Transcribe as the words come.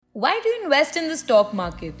Why do you invest in the stock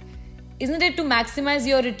market? Isn't it to maximize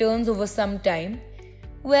your returns over some time?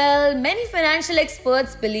 Well, many financial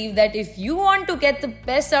experts believe that if you want to get the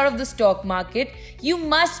best out of the stock market, you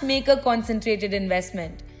must make a concentrated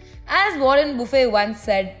investment. As Warren Buffett once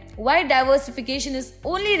said, why diversification is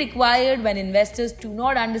only required when investors do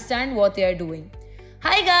not understand what they are doing.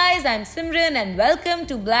 Hi guys, I'm Simran and welcome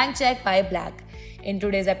to Blank Check by Black. In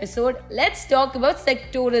today's episode, let's talk about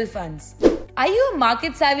sectoral funds. Are you a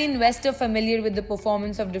market savvy investor familiar with the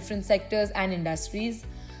performance of different sectors and industries?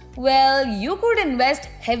 Well, you could invest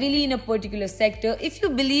heavily in a particular sector if you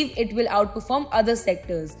believe it will outperform other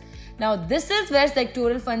sectors. Now, this is where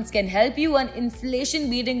sectoral funds can help you earn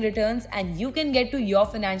inflation-beating returns and you can get to your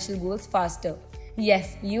financial goals faster.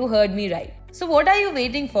 Yes, you heard me right. So what are you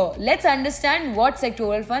waiting for? Let's understand what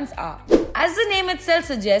sectoral funds are. As the name itself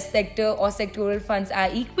suggests, sector or sectoral funds are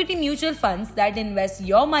equity mutual funds that invest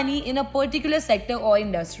your money in a particular sector or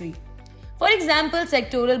industry. For example,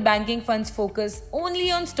 sectoral banking funds focus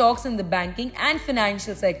only on stocks in the banking and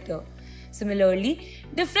financial sector. Similarly,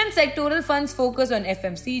 different sectoral funds focus on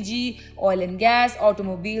FMCG, oil and gas,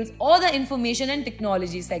 automobiles, or the information and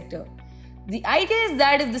technology sector. The idea is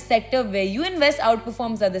that if the sector where you invest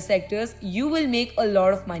outperforms other sectors, you will make a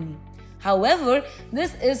lot of money. However,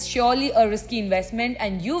 this is surely a risky investment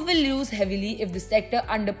and you will lose heavily if the sector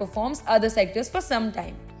underperforms other sectors for some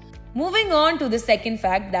time. Moving on to the second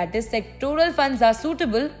fact, that is sectoral funds are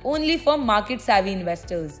suitable only for market savvy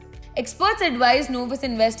investors. Experts advise novice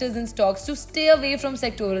investors in stocks to stay away from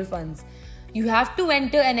sectoral funds. You have to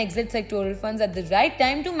enter and exit sectoral funds at the right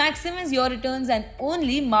time to maximize your returns, and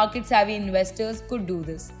only market savvy investors could do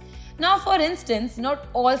this. Now, for instance, not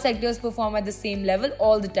all sectors perform at the same level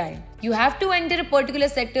all the time. You have to enter a particular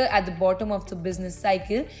sector at the bottom of the business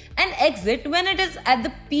cycle and exit when it is at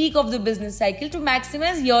the peak of the business cycle to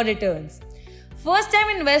maximize your returns.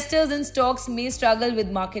 First-time investors in stocks may struggle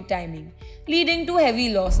with market timing, leading to heavy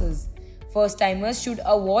losses. First-timers should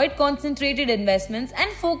avoid concentrated investments and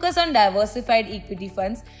focus on diversified equity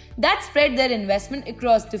funds that spread their investment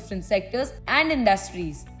across different sectors and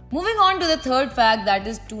industries. Moving on to the third fact, that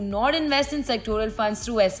is do not invest in sectoral funds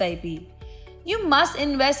through SIP. You must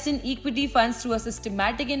invest in equity funds through a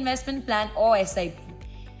systematic investment plan or SIP.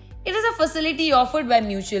 It is a facility offered by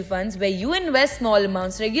mutual funds where you invest small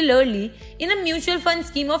amounts regularly in a mutual fund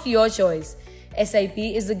scheme of your choice. SIP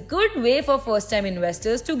is a good way for first-time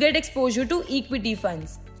investors to get exposure to equity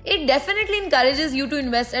funds. It definitely encourages you to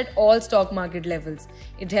invest at all stock market levels.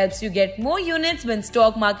 It helps you get more units when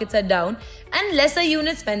stock markets are down and lesser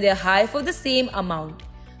units when they are high for the same amount.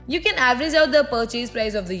 You can average out the purchase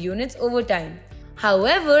price of the units over time.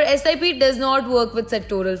 However, SIP does not work with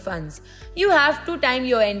sectoral funds. You have to time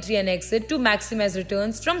your entry and exit to maximize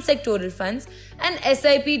returns from sectoral funds, and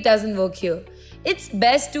SIP doesn't work here. It's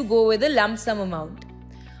best to go with a lump sum amount.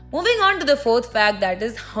 Moving on to the fourth fact, that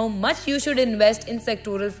is how much you should invest in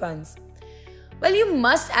sectoral funds. Well, you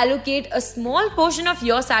must allocate a small portion of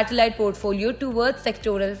your satellite portfolio towards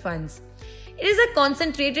sectoral funds. It is a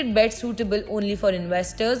concentrated bet suitable only for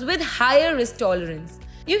investors with higher risk tolerance.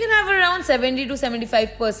 You can have around 70 to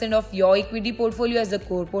 75% of your equity portfolio as a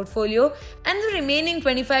core portfolio and the remaining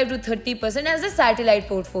 25 to 30% as a satellite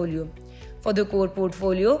portfolio. For the core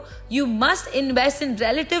portfolio, you must invest in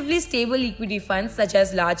relatively stable equity funds such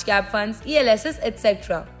as large cap funds, ELSs,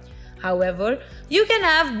 etc. However, you can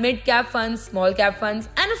have mid cap funds, small cap funds,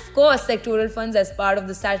 and of course sectoral funds as part of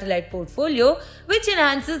the satellite portfolio, which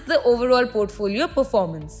enhances the overall portfolio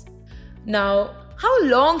performance. Now, how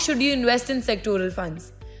long should you invest in sectoral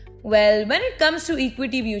funds? Well, when it comes to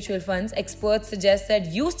equity mutual funds, experts suggest that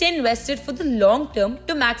you stay invested for the long term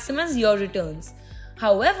to maximize your returns.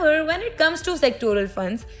 However, when it comes to sectoral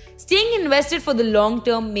funds, staying invested for the long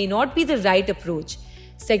term may not be the right approach.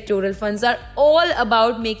 Sectoral funds are all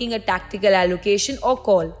about making a tactical allocation or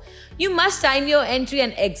call. You must time your entry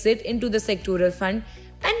and exit into the sectoral fund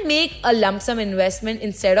and make a lump sum investment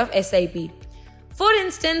instead of SIP. For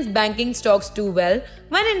instance, banking stocks do well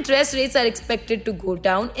when interest rates are expected to go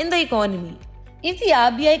down in the economy. If the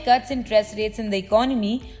RBI cuts interest rates in the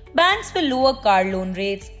economy, banks will lower car loan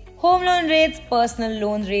rates, home loan rates, personal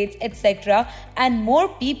loan rates, etc., and more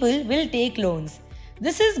people will take loans.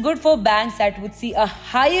 This is good for banks that would see a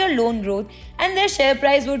higher loan growth and their share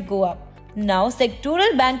price would go up. Now,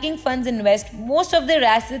 sectoral banking funds invest most of their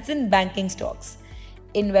assets in banking stocks.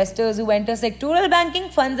 Investors who enter sectoral banking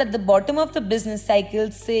funds at the bottom of the business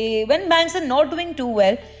cycle, say when banks are not doing too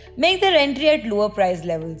well, make their entry at lower price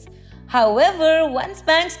levels. However, once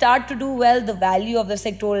banks start to do well, the value of the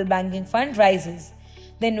sectoral banking fund rises.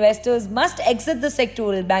 The investors must exit the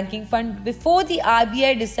sectoral banking fund before the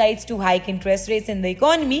RBI decides to hike interest rates in the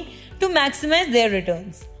economy to maximize their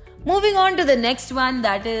returns. Moving on to the next one,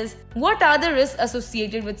 that is, what are the risks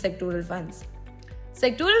associated with sectoral funds?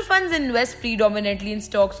 Sectoral funds invest predominantly in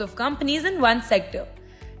stocks of companies in one sector.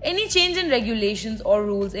 Any change in regulations or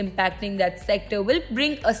rules impacting that sector will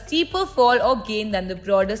bring a steeper fall or gain than the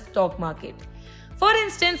broader stock market. For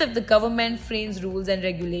instance, if the government frames rules and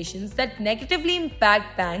regulations that negatively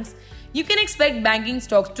impact banks, you can expect banking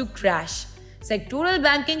stocks to crash. Sectoral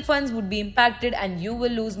banking funds would be impacted and you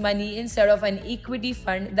will lose money instead of an equity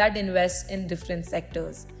fund that invests in different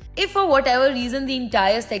sectors. If for whatever reason the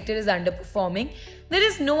entire sector is underperforming, there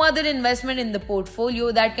is no other investment in the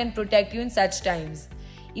portfolio that can protect you in such times.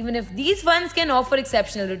 Even if these funds can offer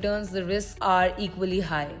exceptional returns, the risks are equally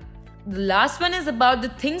high. The last one is about the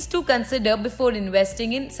things to consider before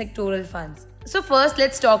investing in sectoral funds. So first,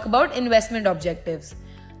 let's talk about investment objectives.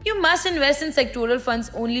 You must invest in sectoral funds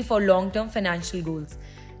only for long-term financial goals.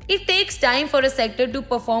 It takes time for a sector to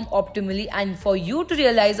perform optimally and for you to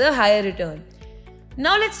realize a higher return.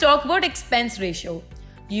 Now let's talk about expense ratio.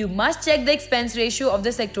 You must check the expense ratio of the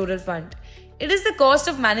sectoral fund. It is the cost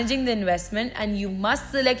of managing the investment, and you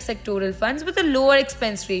must select sectoral funds with a lower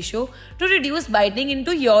expense ratio to reduce biting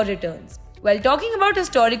into your returns. While talking about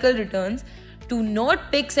historical returns, do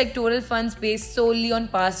not pick sectoral funds based solely on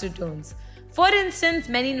past returns. For instance,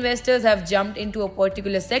 many investors have jumped into a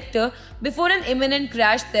particular sector before an imminent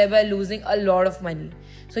crash, thereby losing a lot of money.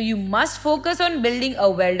 So you must focus on building a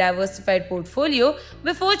well-diversified portfolio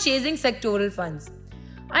before chasing sectoral funds.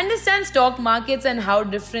 Understand stock markets and how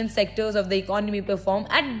different sectors of the economy perform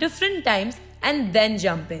at different times and then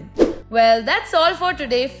jump in. Well, that's all for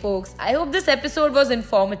today, folks. I hope this episode was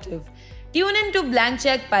informative. Tune in to Blank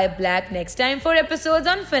Check by Black next time for episodes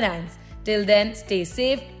on finance. Till then, stay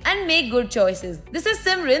safe and make good choices. This is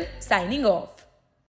Simran signing off.